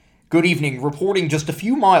Good evening. Reporting just a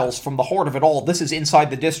few miles from the heart of it all, this is Inside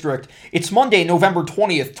the District. It's Monday, November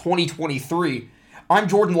 20th, 2023. I'm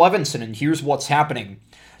Jordan Levinson, and here's what's happening.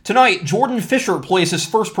 Tonight, Jordan Fisher plays his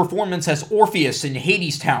first performance as Orpheus in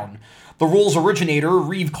Hadestown. The role's originator,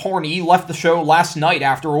 Reeve Carney, left the show last night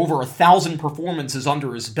after over 1,000 performances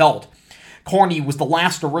under his belt. Carney was the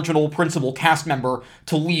last original principal cast member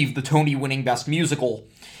to leave the Tony-winning Best Musical.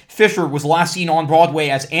 Fisher was last seen on Broadway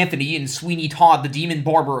as Anthony in Sweeney Todd, the Demon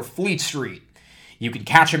Barber of Fleet Street. You can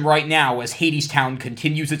catch him right now as Hadestown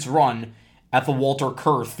continues its run at the Walter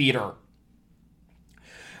Kerr Theater.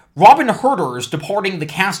 Robin Herder is departing the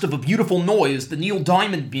cast of A Beautiful Noise, the Neil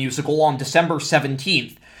Diamond musical, on December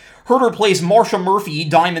 17th. Herder plays Marcia Murphy,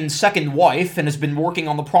 Diamond's second wife, and has been working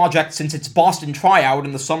on the project since its Boston tryout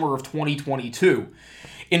in the summer of 2022.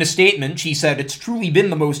 In a statement, she said, "It's truly been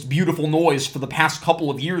the most beautiful noise for the past couple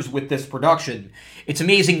of years with this production. It's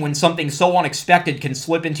amazing when something so unexpected can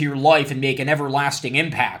slip into your life and make an everlasting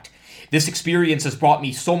impact. This experience has brought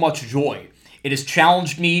me so much joy. It has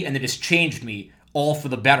challenged me and it has changed me, all for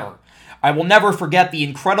the better. I will never forget the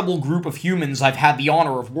incredible group of humans I've had the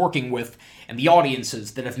honor of working with and the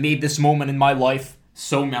audiences that have made this moment in my life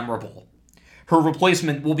so memorable." Her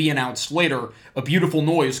replacement will be announced later. A Beautiful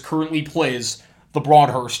Noise currently plays the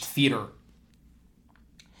Broadhurst Theater.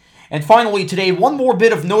 And finally today, one more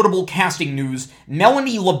bit of notable casting news.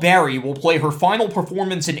 Melanie LeBarry will play her final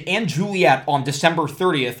performance in & Juliet on December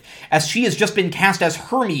 30th, as she has just been cast as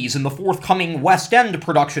Hermes in the forthcoming West End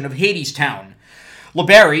production of Hadestown.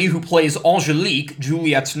 LeBarry, who plays Angelique,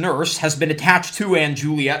 Juliet's nurse, has been attached to &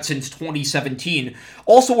 Juliet since 2017,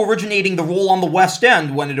 also originating the role on the West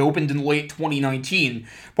End when it opened in late 2019.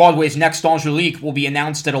 Broadway's next Angelique will be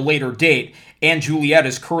announced at a later date. & Juliet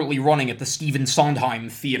is currently running at the Stephen Sondheim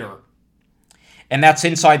Theater. And that's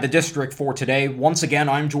Inside the District for today. Once again,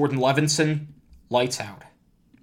 I'm Jordan Levinson. Lights out.